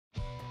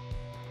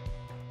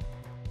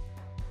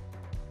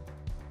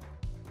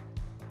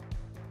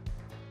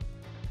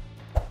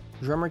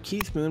Drummer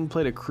Keith Moon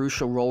played a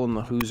crucial role in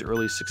The Who's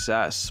early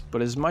success,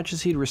 but as much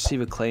as he'd receive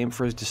acclaim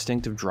for his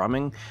distinctive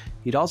drumming,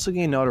 he'd also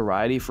gain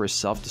notoriety for his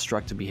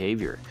self-destructive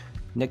behavior.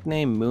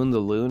 Nicknamed Moon the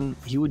Loon,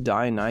 he would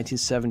die in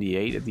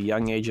 1978 at the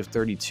young age of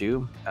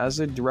 32 as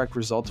a direct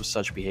result of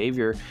such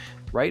behavior,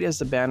 right as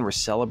the band were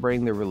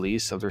celebrating the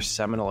release of their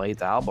seminal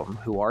 8th album,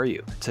 Who Are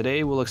You?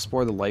 Today we'll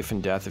explore the life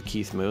and death of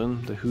Keith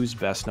Moon, The Who's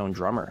best-known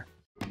drummer.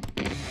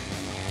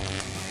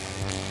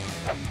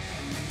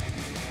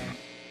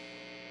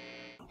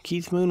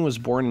 Keith Moon was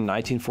born in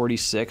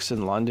 1946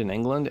 in London,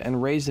 England,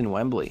 and raised in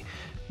Wembley.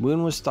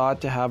 Moon was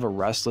thought to have a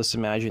restless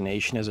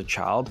imagination as a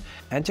child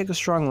and took a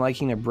strong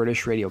liking to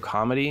British radio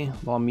comedy,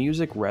 while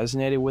music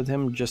resonated with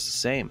him just the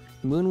same.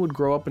 Moon would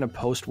grow up in a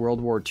post-World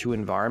War II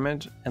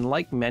environment, and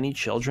like many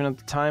children at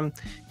the time,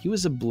 he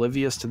was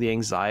oblivious to the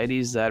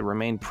anxieties that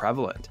remained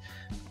prevalent.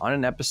 On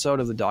an episode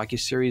of the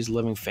docuseries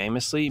Living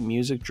Famously,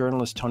 music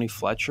journalist Tony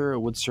Fletcher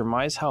would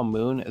surmise how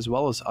Moon, as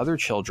well as other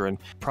children,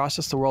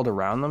 processed the world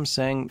around them,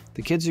 saying,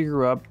 "The kids who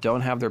grew up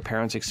don't have their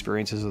parents'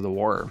 experiences of the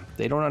war.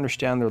 They don't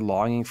understand their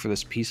longing for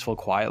this peaceful,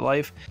 quiet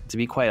life. To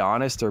be quite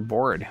honest, they're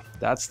bored.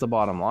 That's the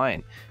bottom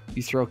line."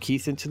 You throw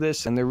Keith into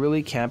this, and there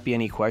really can't be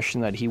any question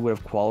that he would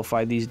have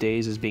qualified these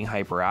days as being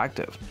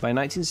hyperactive. By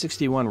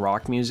 1961,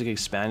 rock music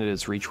expanded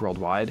its reach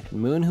worldwide.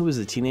 Moon, who was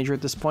a teenager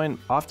at this point,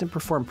 often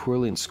performed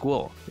poorly in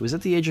school. It was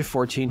at the age of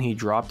 14 he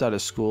dropped out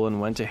of school and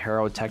went to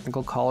Harrow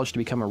Technical College to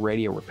become a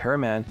radio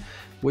repairman,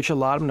 which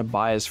allowed him to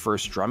buy his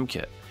first drum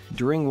kit.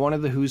 During one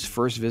of The Who's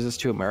first visits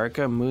to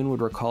America, Moon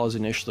would recall his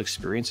initial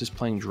experiences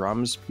playing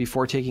drums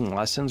before taking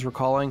lessons,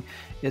 recalling,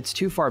 "It's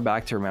too far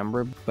back to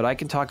remember, but I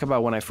can talk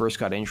about when I first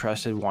got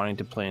interested wanting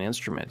to play an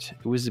instrument.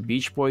 It was the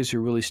Beach Boys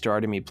who really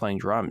started me playing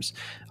drums.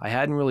 I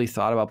hadn't really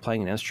thought about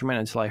playing an instrument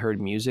until I heard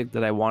music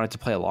that I wanted to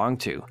play along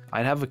to.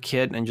 I'd have a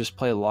kit and just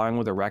play along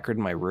with a record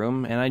in my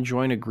room, and I'd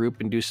join a group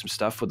and do some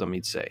stuff with them,"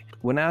 he'd say.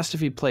 When asked if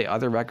he'd play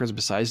other records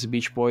besides the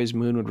Beach Boys,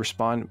 Moon would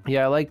respond,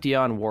 "Yeah, I like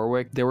Dionne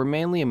Warwick. There were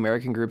mainly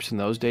American groups in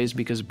those days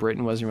because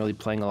Britain wasn't really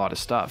playing a lot of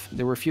stuff.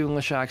 There were a few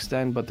English acts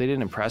then, but they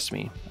didn't impress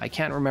me. I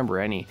can't remember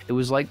any. It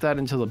was like that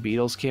until the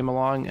Beatles came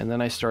along, and then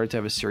I started to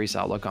have a serious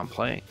outlook on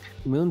playing."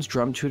 Moon's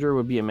drum tutor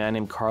would be a man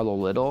named Carlo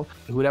Little,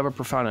 who would have a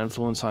profound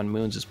influence on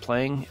Moon's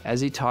playing,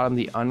 as he taught him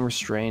the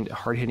unrestrained,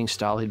 hard-hitting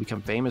style he'd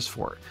become famous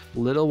for.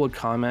 Little would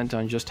comment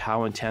on just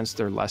how intense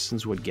their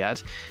lessons would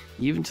get,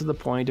 even to the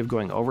point of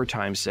going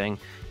overtime, saying,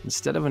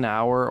 instead of an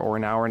hour or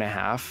an hour and a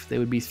half, they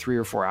would be 3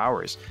 or 4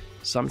 hours.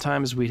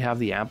 Sometimes we'd have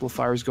the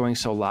amplifiers going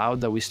so loud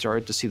that we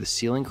started to see the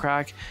ceiling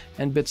crack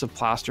and bits of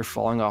plaster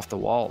falling off the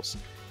walls.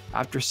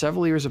 After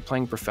several years of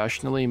playing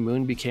professionally,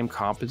 Moon became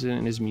competent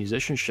in his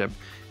musicianship,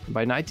 and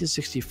by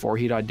 1964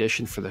 he'd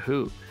auditioned for The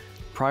Who.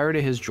 Prior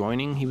to his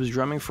joining, he was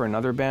drumming for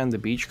another band, the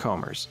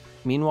Beachcombers.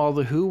 Meanwhile,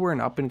 The Who were an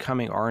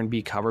up-and-coming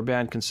R&B cover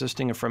band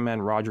consisting of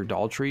frontman Roger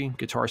Daltrey,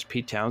 guitarist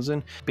Pete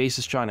Townsend,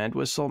 bassist John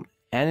Entwistle,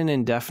 and an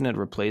indefinite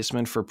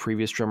replacement for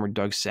previous drummer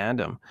Doug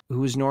Sandham, who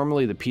was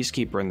normally the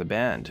peacekeeper in the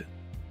band.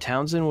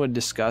 Townsend would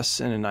discuss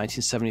in a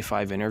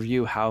 1975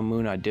 interview how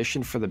Moon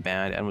auditioned for the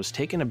band and was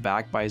taken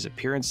aback by his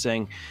appearance,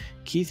 saying,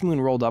 "Keith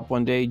Moon rolled up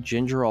one day,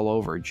 ginger all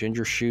over,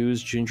 ginger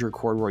shoes, ginger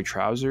corduroy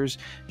trousers,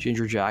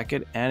 ginger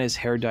jacket, and his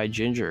hair dyed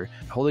ginger,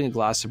 holding a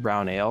glass of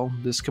brown ale,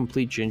 this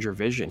complete ginger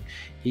vision.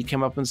 He'd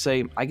come up and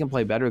say, 'I can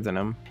play better than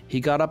him.' He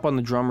got up on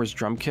the drummer's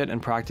drum kit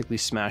and practically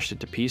smashed it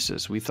to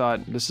pieces. We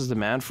thought, this is the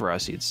man for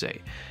us," he'd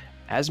say.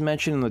 As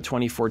mentioned in the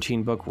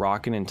 2014 book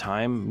Rockin' in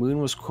Time, Moon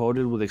was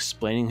quoted with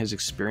explaining his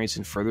experience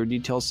in further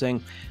detail,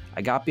 saying,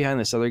 "I got behind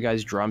this other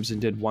guy's drums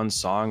and did one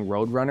song,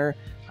 Roadrunner.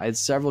 I had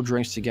several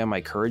drinks to get my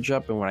courage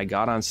up, and when I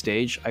got on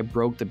stage, I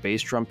broke the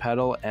bass drum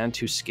pedal and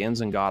 2 skins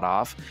and got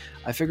off.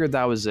 I figured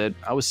that was it.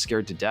 I was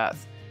scared to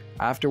death.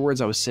 Afterwards,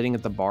 I was sitting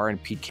at the bar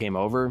and Pete came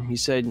over. He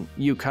said,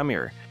 'You, come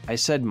here.' I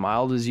said,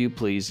 'Mild as you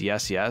please,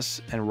 yes,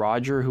 yes.' And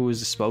Roger, who was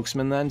the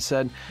spokesman then,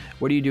 said,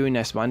 'What are you doing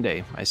next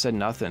Monday?' I said,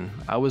 'Nothing.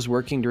 I was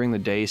working during the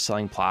day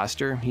selling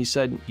plaster.' He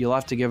said, 'You'll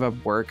have to give up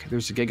work.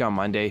 There's a gig on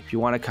Monday. If you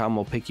want to come,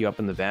 we'll pick you up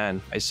in the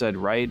van.' I said,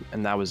 'Right,'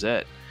 and that was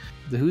it."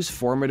 The Who's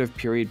formative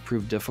period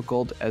proved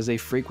difficult as they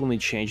frequently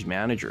changed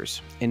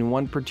managers. In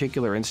one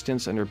particular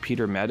instance, under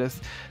Peter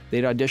Medeth,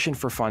 they'd auditioned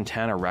for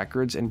Fontana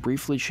Records and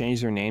briefly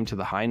changed their name to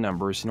the High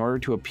Numbers in order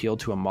to appeal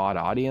to a mod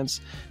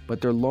audience, but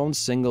their lone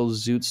single,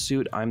 Zoot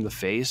Suit, I'm the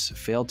Face,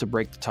 failed to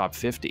break the top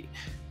 50.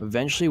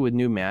 Eventually, with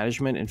new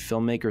management and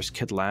filmmakers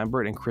Kit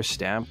Lambert and Chris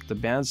Stamp, the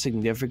band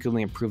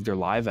significantly improved their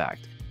live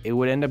act. It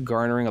would end up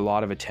garnering a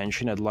lot of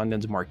attention at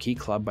London's Marquee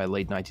Club by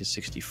late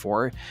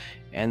 1964,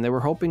 and they were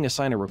hoping to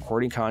sign a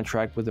recording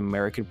contract with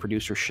American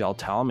producer Shel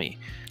Talmy.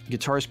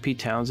 Guitarist Pete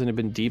Townsend had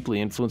been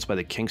deeply influenced by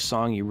the Kinks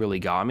song You Really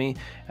Got Me,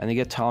 and to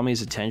get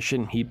Talmy's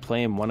attention, he'd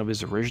play him one of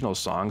his original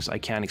songs, I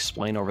Can't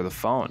Explain, over the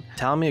phone.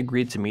 Talmy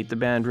agreed to meet the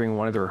band during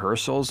one of the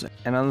rehearsals,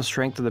 and on the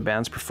strength of the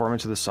band's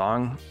performance of the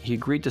song, he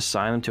agreed to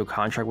sign them to a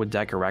contract with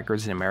Decca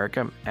Records in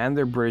America and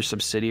their British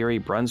subsidiary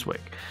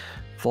Brunswick.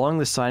 Following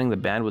the signing, the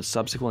band would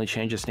subsequently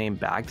change its name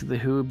back to The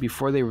Who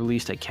before they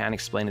released I Can't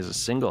Explain as a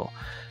single.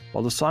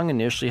 While the song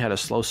initially had a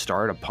slow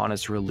start upon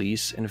its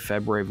release in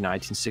February of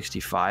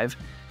 1965,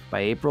 By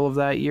April of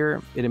that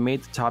year, it had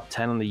made the top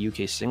 10 on the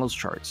UK singles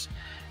charts.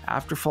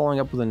 After following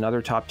up with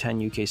another top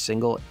 10 UK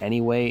single,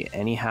 Anyway,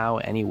 Anyhow,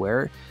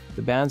 Anywhere,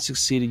 the band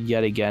succeeded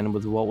yet again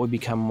with what would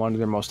become one of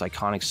their most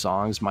iconic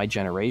songs, My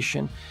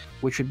Generation,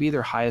 which would be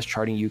their highest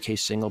charting UK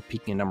single,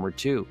 peaking at number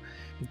 2.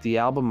 The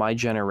album My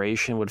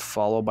Generation would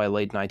follow by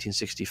late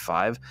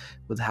 1965,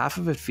 with half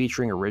of it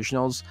featuring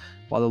originals,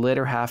 while the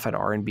later half had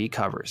R&B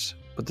covers.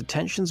 But the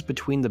tensions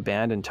between the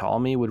band and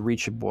Ptolemy would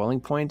reach a boiling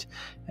point,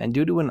 and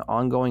due to an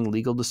ongoing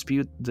legal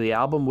dispute, the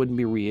album wouldn't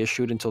be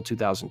reissued until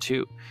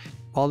 2002.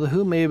 While The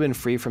Who may have been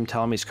free from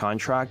Ptolemy's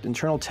contract,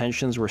 internal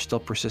tensions were still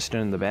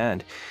persistent in the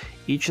band.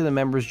 Each of the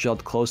members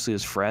gelled closely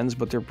as friends,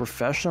 but their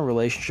professional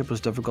relationship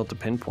was difficult to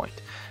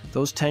pinpoint.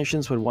 Those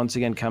tensions would once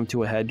again come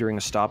to a head during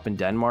a stop in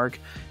Denmark,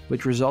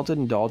 which resulted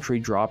in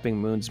Daltrey dropping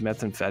Moon's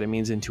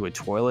methamphetamines into a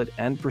toilet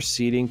and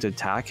proceeding to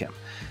attack him.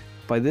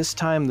 By this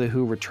time The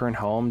Who returned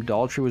home,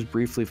 Daltrey was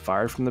briefly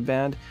fired from the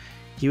band.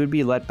 He would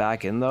be let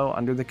back in though,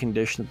 under the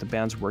condition that the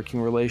band's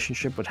working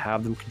relationship would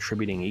have them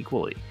contributing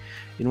equally.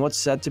 In what's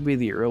said to be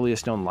the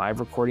earliest known live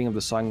recording of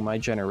the song My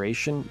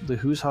Generation, The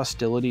Who's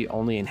hostility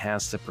only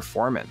enhanced the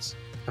performance.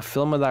 A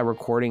film of that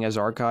recording, as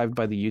archived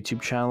by the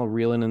YouTube channel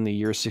Reelin' in the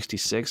Year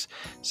 66,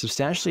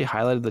 substantially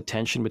highlighted the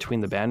tension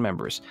between the band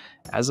members.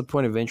 As a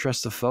point of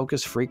interest, the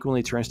focus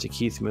frequently turns to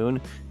Keith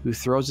Moon, who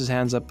throws his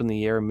hands up in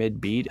the air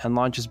mid-beat and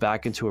launches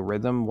back into a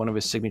rhythm, one of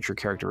his signature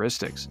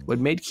characteristics. What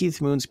made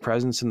Keith Moon's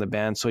presence in the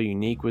band so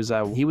unique was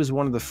that he was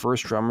one of the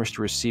first drummers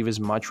to receive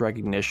as much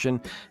recognition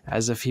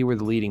as if he were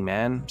the leading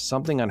man,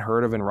 something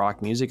unheard of in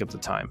rock music at the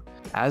time.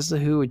 As The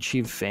Who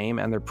achieved fame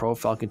and their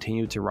profile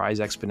continued to rise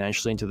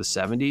exponentially into the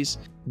 70s,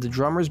 the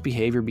drummer's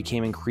behavior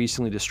became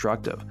increasingly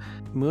destructive.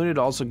 Moon had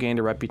also gained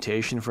a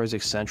reputation for his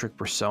eccentric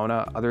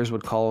persona. Others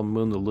would call him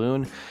Moon the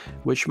Loon,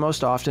 which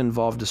most often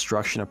involved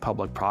destruction of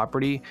public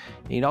property,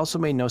 and he'd also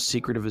made no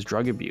secret of his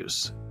drug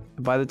abuse.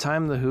 By the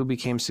time The Who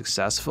became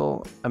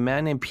successful, a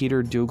man named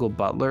Peter Dougal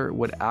Butler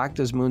would act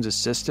as Moon's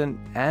assistant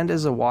and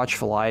as a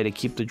watchful eye to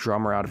keep the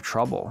drummer out of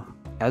trouble.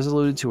 As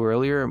alluded to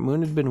earlier,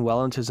 Moon had been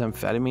well into his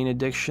amphetamine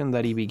addiction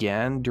that he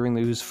began during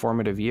the Who's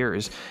formative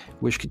years,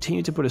 which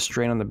continued to put a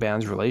strain on the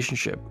band's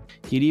relationship.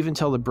 He'd even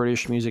tell the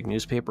British music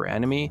newspaper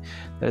Enemy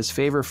that his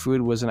favorite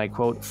food was, and I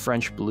quote,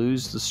 French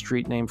blues, the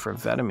street name for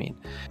amphetamine.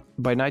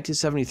 By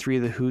 1973,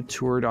 The Who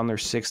toured on their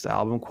 6th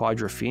album,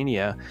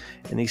 Quadrophenia,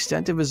 and the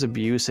extent of his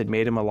abuse had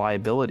made him a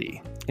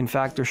liability. In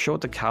fact, their show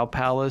at the Cow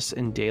Palace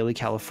in Daly,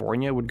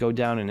 California would go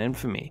down in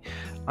infamy.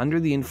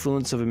 Under the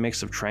influence of a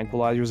mix of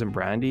tranquilizers and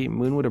brandy,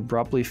 Moon would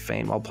abruptly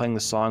faint while playing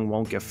the song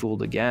Won't Get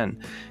Fooled Again.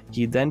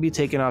 He'd then be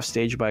taken off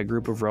stage by a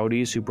group of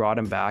roadies who brought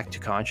him back to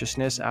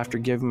consciousness after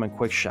giving him a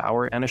quick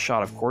shower and a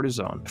shot of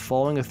cortisone.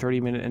 Following a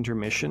 30-minute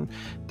intermission,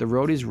 the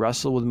roadies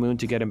wrestled with Moon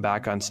to get him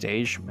back on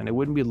stage, and it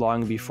wouldn't be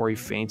long before he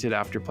fainted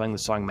after playing the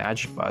song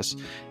Magic Bus,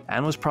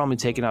 and was probably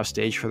taken off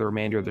stage for the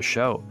remainder of the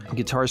show.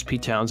 Guitarist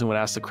Pete Townsend would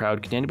ask the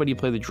crowd, "Can anybody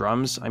play the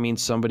drums? I mean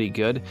somebody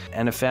good?"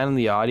 And a fan in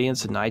the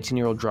audience, a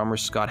 19-year-old drummer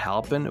Scott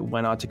Halpin,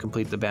 went on to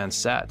complete the band's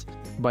set.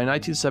 By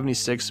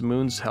 1976,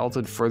 Moon's health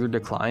had further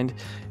declined,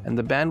 and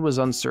the band was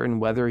uncertain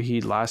whether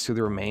he'd last through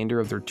the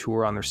remainder of their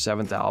tour on their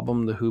 7th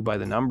album, The Who by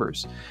the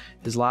Numbers.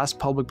 His last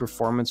public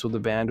performance with the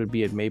band would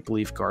be at Maple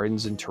Leaf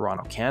Gardens in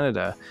Toronto,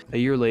 Canada. A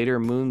year later,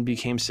 Moon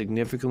became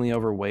significantly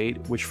overweight,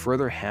 which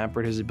further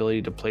hampered his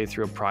ability to play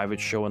through a private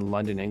show in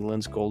London,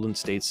 England's Golden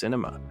State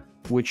Cinema,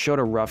 which showed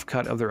a rough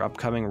cut of their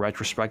upcoming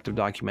retrospective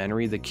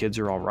documentary, The Kids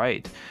Are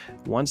Alright.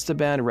 Once the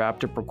band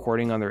wrapped up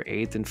recording on their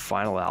 8th and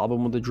final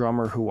album with the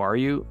drummer Who Are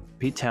You?,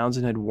 Pete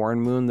Townsend had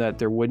warned Moon that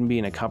there wouldn't be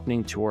an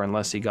accompanying tour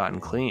unless he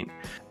gotten clean.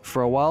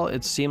 For a while,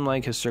 it seemed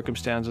like his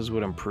circumstances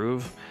would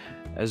improve,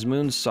 as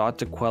Moon sought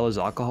to quell his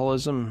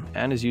alcoholism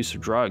and his use of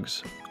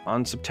drugs.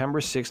 On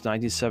September 6,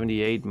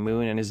 1978,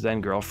 Moon and his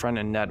then-girlfriend,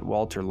 Annette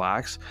Walter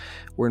Lax,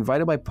 were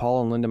invited by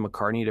Paul and Linda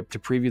McCartney to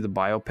preview the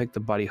biopic The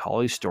Buddy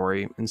Holly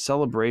Story in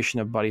celebration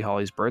of Buddy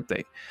Holly's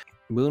birthday.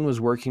 Moon was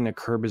working to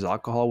curb his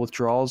alcohol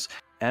withdrawals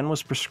and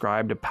was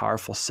prescribed a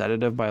powerful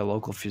sedative by a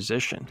local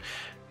physician,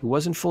 who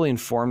wasn't fully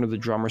informed of the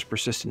drummer's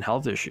persistent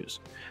health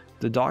issues.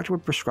 The doctor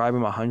would prescribe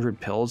him 100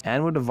 pills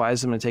and would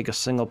advise him to take a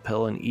single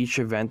pill in each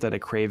event that a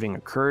craving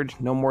occurred,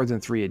 no more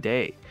than 3 a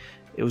day.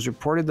 It was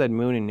reported that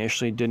Moon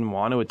initially didn't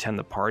want to attend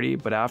the party,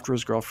 but after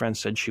his girlfriend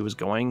said she was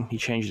going, he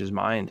changed his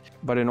mind.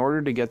 But in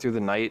order to get through the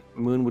night,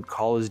 Moon would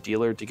call his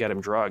dealer to get him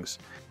drugs.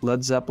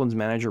 Led Zeppelin's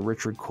manager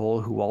Richard Cole,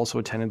 who also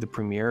attended the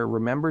premiere,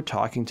 remembered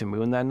talking to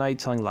Moon that night,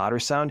 telling Louder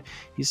Sound,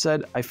 he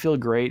said, "I feel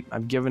great,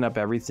 I've given up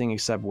everything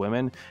except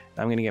women, and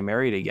I'm going to get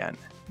married again."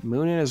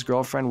 Moon and his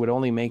girlfriend would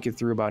only make it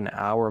through about an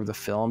hour of the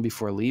film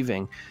before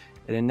leaving,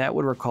 and Annette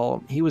would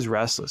recall, he was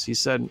restless. He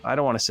said, "I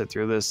don't want to sit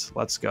through this,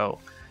 let's go."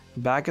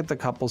 Back at the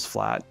couple's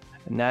flat,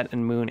 Annette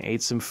and Moon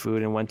ate some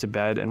food and went to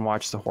bed and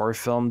watched the horror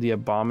film The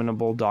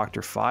Abominable Dr.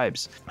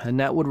 Phibes.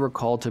 Annette would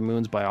recall to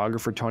Moon's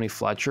biographer Tony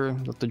Fletcher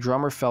that the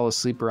drummer fell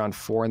asleep around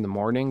 4 in the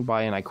morning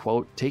by, and I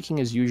quote, taking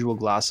his usual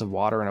glass of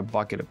water and a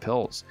bucket of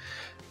pills.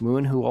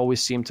 Moon, who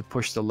always seemed to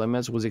push the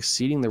limits, was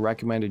exceeding the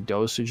recommended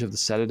dosage of the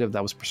sedative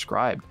that was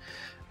prescribed.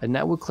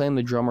 Annette would claim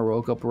the drummer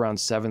woke up around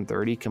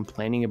 7:30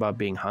 complaining about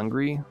being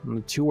hungry, and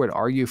the two would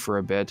argue for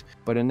a bit,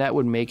 but Annette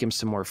would make him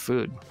some more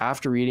food.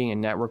 After eating,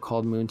 Annette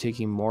recalled Moon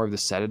taking more of the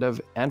sedative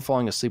and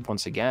falling asleep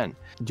once again.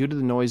 Due to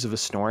the noise of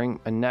his snoring,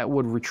 Annette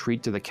would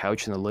retreat to the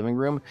couch in the living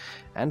room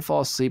and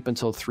fall asleep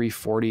until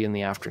 3:40 in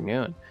the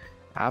afternoon.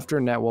 After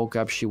Annette woke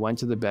up, she went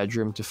to the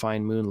bedroom to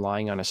find Moon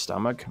lying on his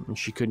stomach, and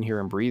she couldn't hear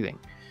him breathing.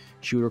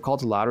 She would recall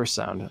the louder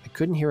sound. I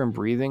couldn't hear him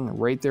breathing.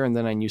 Right there and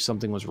then I knew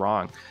something was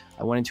wrong.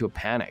 I went into a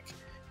panic.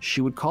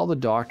 She would call the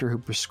doctor who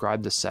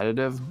prescribed the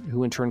sedative,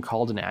 who in turn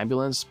called an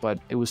ambulance, but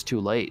it was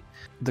too late.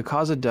 The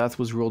cause of death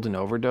was ruled an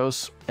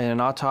overdose, and an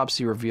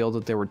autopsy revealed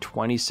that there were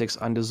 26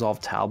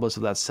 undissolved tablets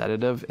of that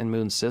sedative in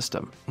Moon's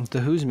system.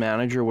 The Who's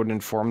manager would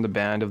inform the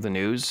band of the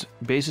news.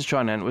 Bassist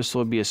John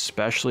Entwistle would be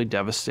especially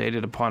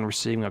devastated upon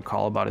receiving a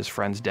call about his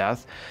friend's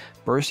death,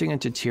 bursting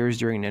into tears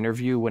during an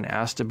interview when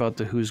asked about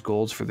the Who's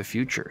goals for the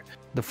future.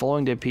 The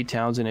following day, Pete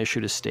Townsend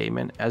issued a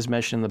statement, as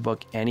mentioned in the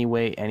book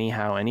Anyway,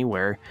 Anyhow,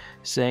 Anywhere,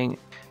 saying,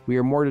 "We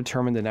are more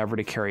determined than ever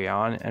to carry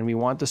on, and we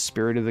want the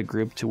spirit of the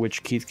group to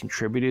which Keith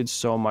contributed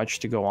so much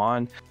to go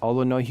on,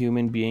 although no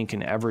human being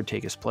can ever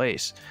take his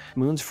place."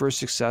 Moon's first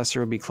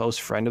successor would be close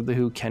friend of the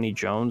Who, Kenny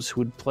Jones,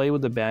 who would play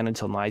with the band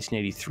until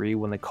 1983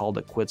 when they called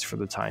it quits for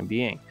the time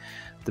being.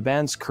 The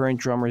band's current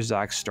drummer,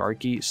 Zach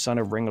Starkey, son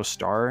of Ringo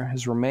Starr,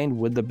 has remained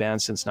with the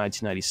band since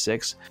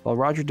 1996, while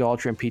Roger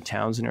Daltrey and Pete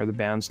Townsend are the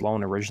band's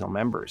lone original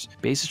members.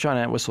 Bassist John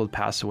Entwistle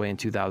passed away in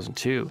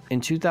 2002. In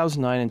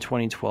 2009 and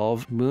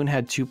 2012, Moon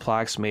had 2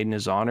 plaques made in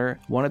his honor,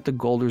 one at the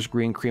Golders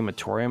Green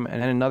Crematorium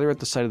and another at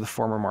the site of the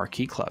former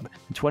Marquee Club.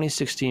 In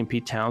 2016,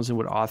 Pete Townsend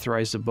would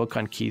authorize a book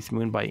on Keith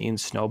Moon by Ian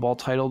Snowball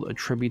titled A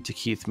Tribute to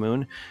Keith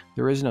Moon.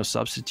 There is no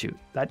substitute.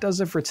 That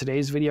does it for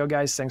today's video,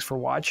 guys. Thanks for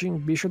watching.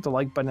 Be sure to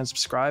like button and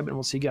subscribe, and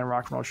we'll see you again in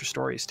Rock and Roll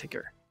Stories. Take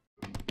care.